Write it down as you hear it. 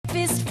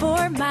breakfast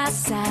for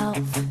myself.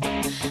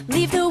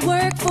 Leave the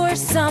work for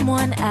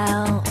someone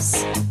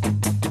else.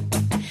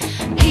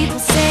 People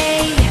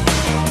say,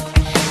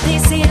 they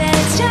say that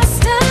it's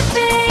just a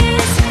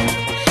phase.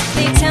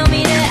 They tell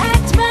me to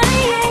act my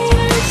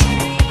age.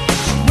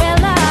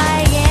 Well,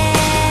 I am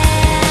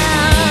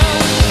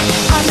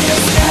on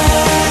this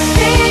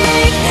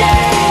perfect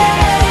day.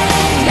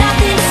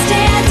 Nothing's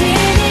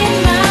standing in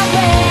my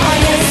way. On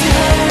this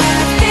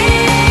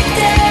perfect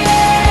day,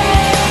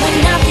 when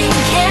nothing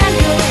can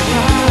go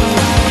wrong.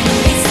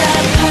 It's the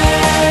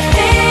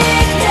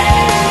perfect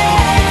day.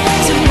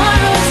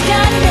 Tomorrow's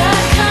gonna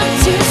come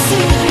too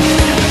soon.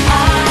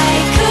 I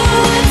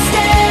could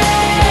stay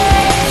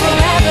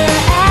forever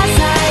as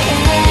I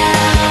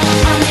am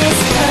on this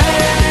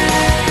perfect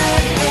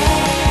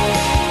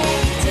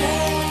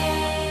day.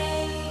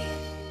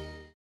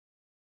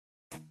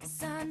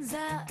 Sun's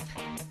up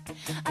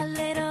a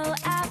little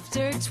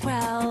after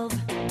 12.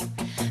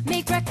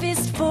 Make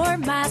breakfast for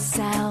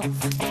myself.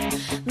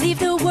 Leave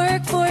the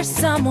work for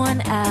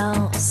someone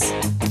else.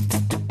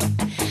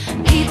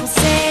 People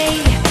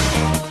say,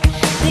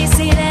 they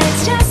say that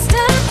it's just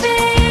a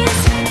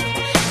phase.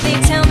 They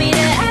tell me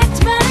to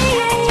act my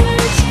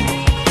age.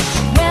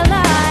 Well,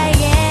 I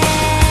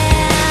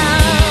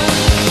am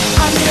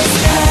on this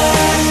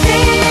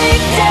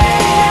perfect day.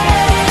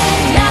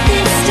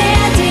 Nothing's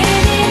standing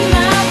in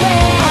my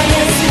way. On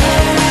this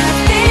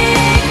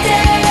perfect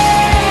day,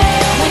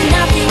 when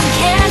nothing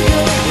can go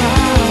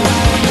wrong.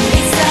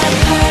 It's the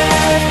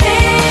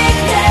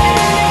perfect day.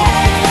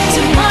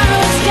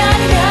 Tomorrow's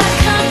gonna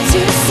come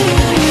too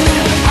soon.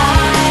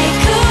 I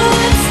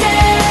could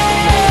stay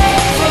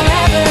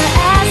forever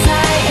as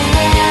I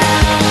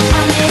am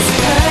on this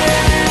perfect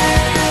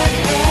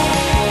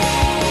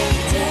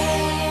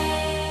day.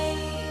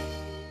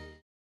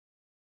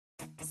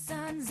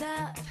 Sun's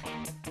up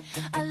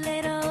a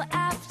little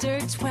after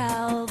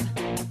 12.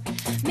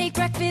 Make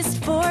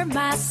breakfast for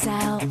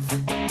myself.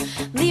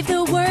 Leave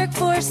the work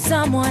for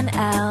someone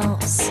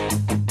else.